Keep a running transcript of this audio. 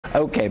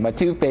Okay, my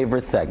two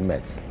favorite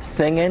segments,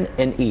 singing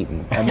and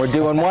eating. And we're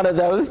doing one of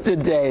those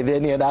today. The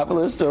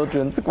Indianapolis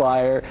Children's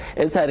Choir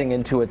is heading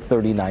into its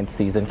 39th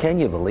season. Can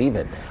you believe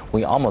it?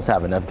 We almost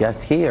have enough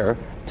guests here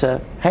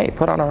to, hey,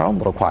 put on our own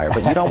little choir.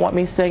 But you don't want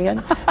me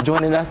singing?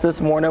 Joining us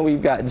this morning,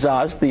 we've got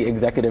Josh, the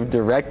Executive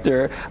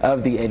Director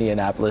of the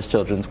Indianapolis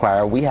Children's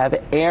Choir. We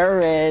have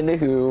Aaron,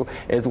 who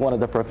is one of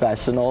the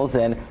professionals,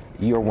 and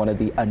you're one of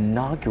the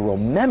inaugural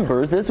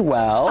members as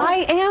well.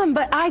 I am,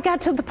 but I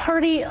got to the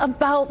party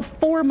about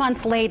 4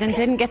 months late and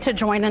didn't get to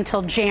join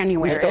until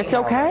January. It's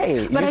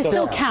okay. But I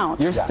still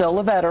count. You're still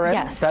a veteran.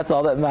 Yes. That's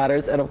all that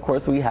matters. And of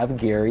course, we have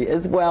Gary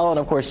as well. And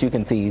of course, you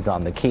can see he's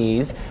on the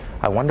keys.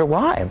 I wonder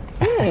why.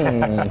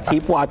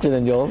 Keep watching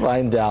and you'll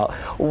find out.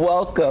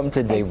 Welcome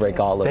to Daybreak,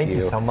 all of you. Thank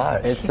you so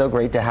much. It's so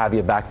great to have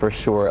you back for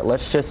sure.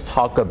 Let's just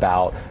talk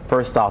about,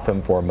 first off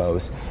and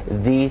foremost,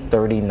 the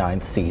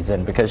 39th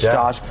season. Because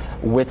Josh,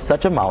 with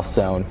such a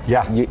milestone,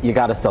 you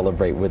got to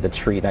celebrate with a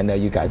treat. I know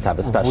you guys have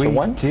a special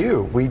one.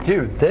 We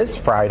do. This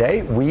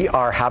Friday, we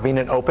are having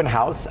an open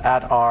house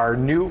at our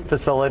new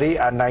facility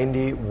at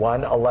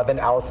 9111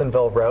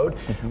 Allisonville Road.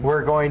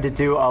 We're going to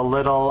do a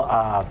little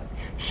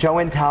show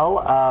and tell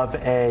of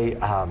a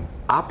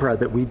opera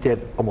that we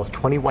did almost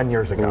 21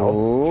 years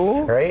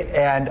ago, right?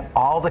 And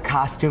all the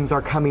costumes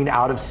are coming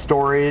out of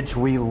storage.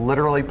 We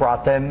literally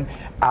brought them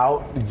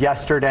out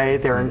yesterday.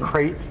 They're in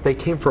crates. They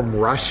came from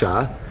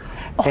Russia,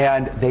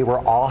 and they were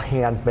all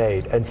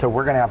handmade. And so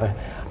we're going to have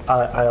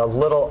a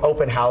little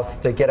open house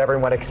to get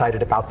everyone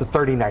excited about the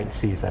 39th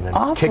season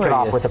and kick it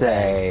off with a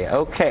bang.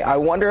 Okay, I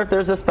wonder if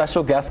there's a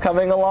special guest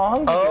coming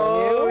along.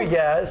 Oh,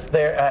 yes.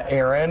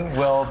 Aaron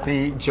will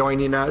be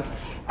joining us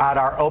at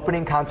our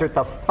opening concert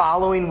the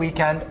following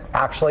weekend,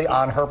 actually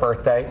on her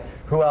birthday.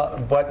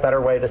 What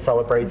better way to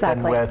celebrate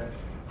than with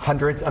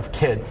hundreds of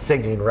kids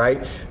singing,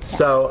 right? Yes.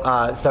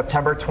 So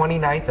September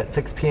 29th at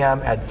 6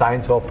 p.m. at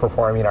Zionsville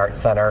Performing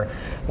Arts Center.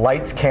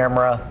 Lights,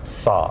 camera,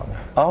 song.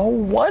 Oh,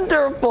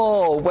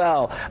 wonderful.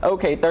 Well,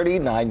 okay,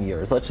 39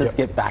 years. Let's just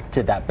get back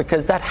to that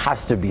because that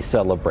has to be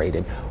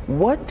celebrated.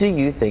 What do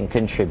you think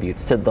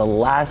contributes to the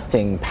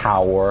lasting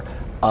power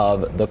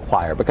of the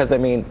choir? Because, I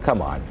mean,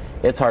 come on.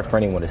 It's hard for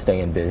anyone to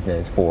stay in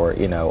business for,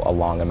 a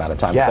long amount of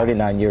time.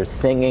 39 years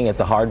singing, it's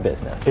a hard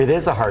business. It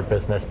is a hard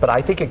business, but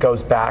I think it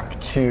goes back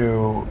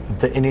to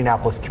the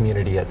Indianapolis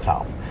community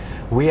itself.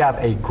 We have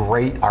a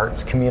great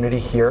arts community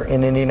here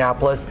in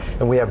Indianapolis,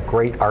 and we have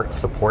great art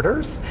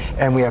supporters,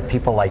 and we have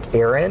people like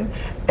Aaron,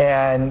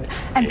 and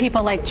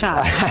people like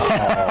Josh.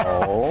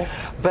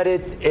 But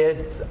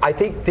I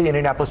think the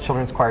Indianapolis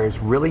Children's Choir is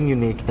really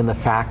unique in the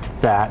fact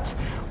that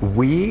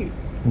we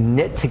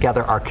knit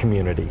together our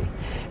community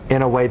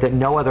in a way that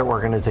no other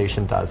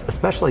organization does,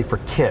 especially for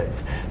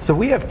kids. So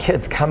we have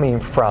kids coming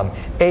from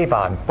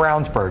Avon,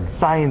 Brownsburg,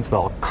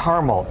 Zionsville,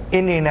 Carmel,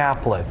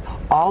 Indianapolis,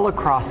 all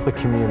across the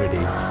community,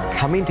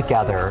 coming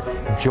together,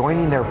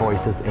 joining their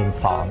voices in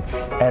song,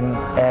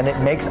 and it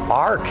makes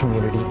our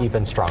community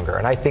even stronger.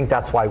 And I think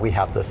that's why we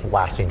have this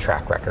lasting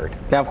track record.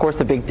 Now, of course,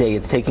 the big day,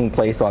 it's taking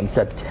place on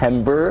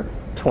September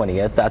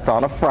 20th. That's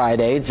on a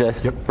Friday,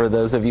 just for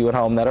those of you at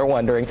home that are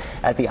wondering,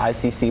 at the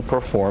ICC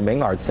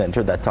Performing Arts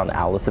Center. That's on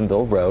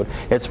Allisonville Road.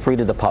 It's free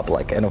to the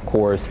public. And of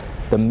course,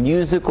 the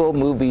musical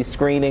movie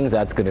screenings,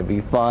 that's going to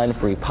be fun,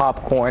 free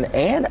popcorn,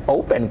 and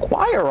open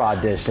choir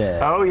auditions.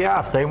 Oh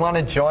yeah, if they want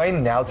to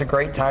join, now's a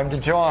great time to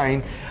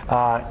join.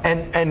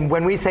 And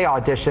when we say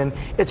audition,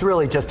 it's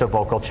really just a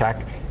vocal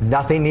check.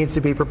 Nothing needs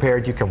to be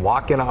prepared. You can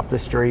walk in off the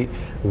street.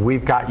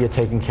 We've got you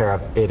taken care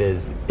of.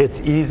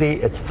 It's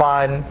easy, it's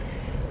fun.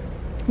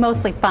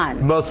 Mostly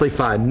fun. Mostly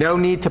fun. No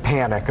need to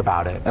panic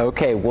about it.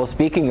 Okay, well,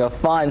 speaking of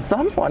fun,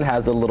 someone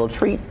has a little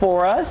treat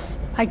for us.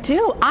 I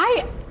do.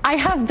 I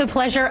have the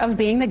pleasure of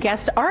being the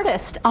guest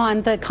artist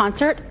on the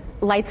concert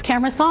Lights,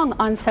 Camera, Song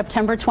on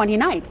September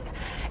 29th.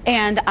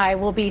 And I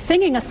will be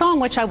singing a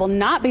song which I will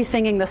not be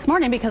singing this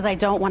morning because I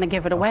don't want to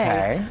give it away.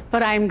 Okay.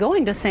 But I'm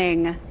going to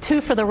sing Two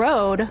for the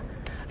Road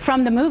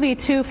from the movie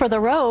Two for the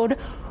Road,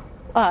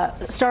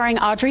 starring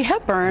Audrey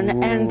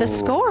Hepburn, and the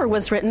score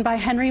was written by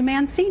Henry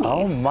Mancini.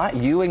 Oh my,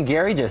 you and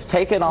Gary just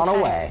take it on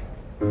away.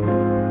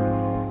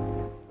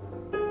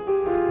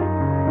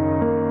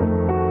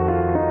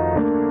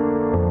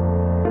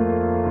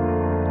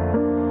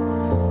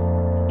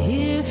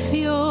 If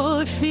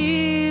you're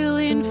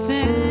feeling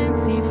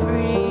fancy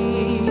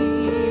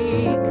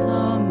free,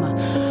 come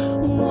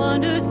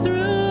wander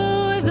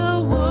through the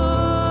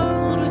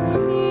world with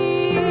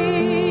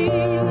me,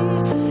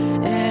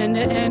 and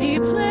any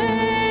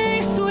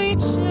place we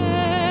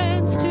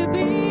chance to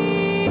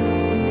be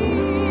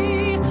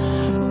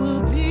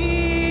will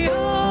be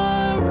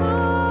a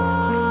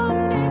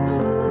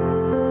rendezvous.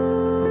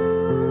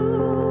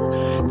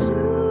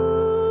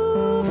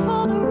 Two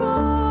for the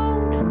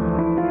road,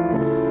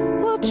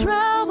 we'll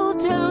travel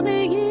down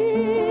the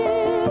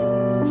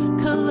years,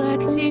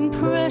 collecting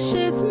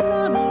precious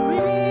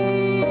memories,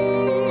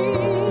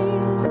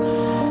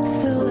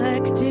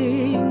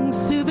 selecting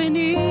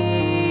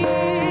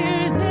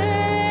souvenirs,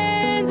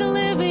 and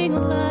living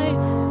life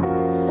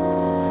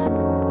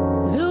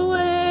the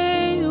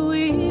way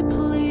we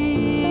please.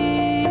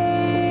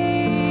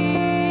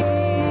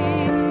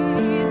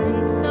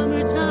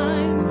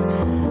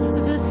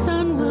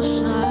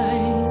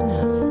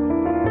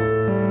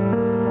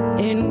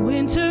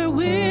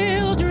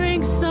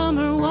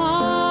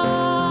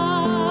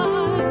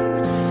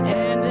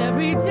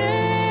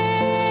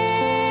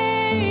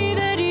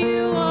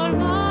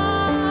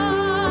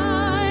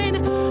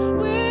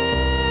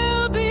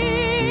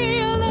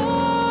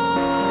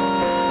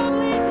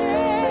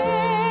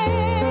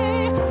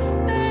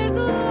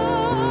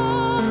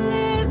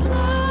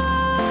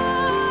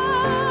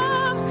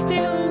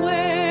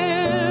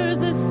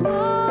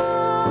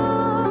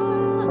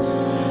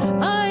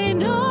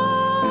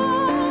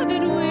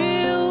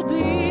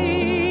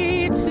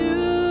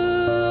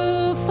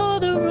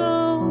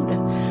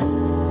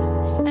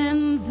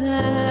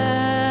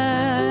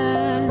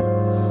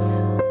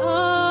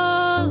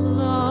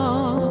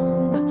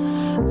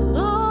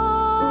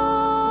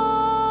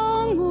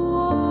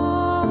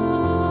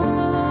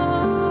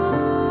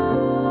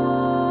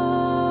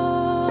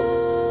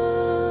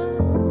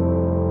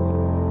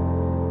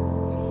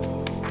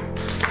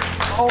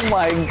 Oh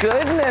my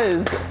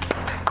goodness.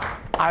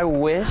 I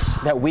wish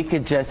that we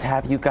could just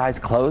have you guys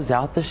close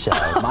out the show.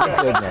 My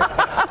goodness.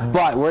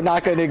 But we're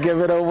not going to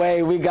give it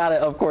away. We got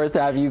to, of course,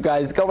 have you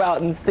guys go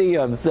out and see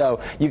them. So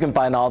you can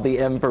find all the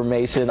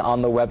information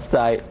on the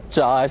website.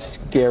 Josh,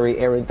 Gary,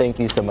 Aaron, thank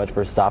you so much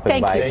for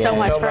stopping by. Thank you so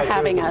much for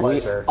having us.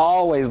 We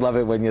always love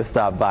it when you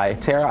stop by.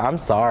 Tara, I'm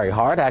sorry.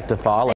 Hard act to follow.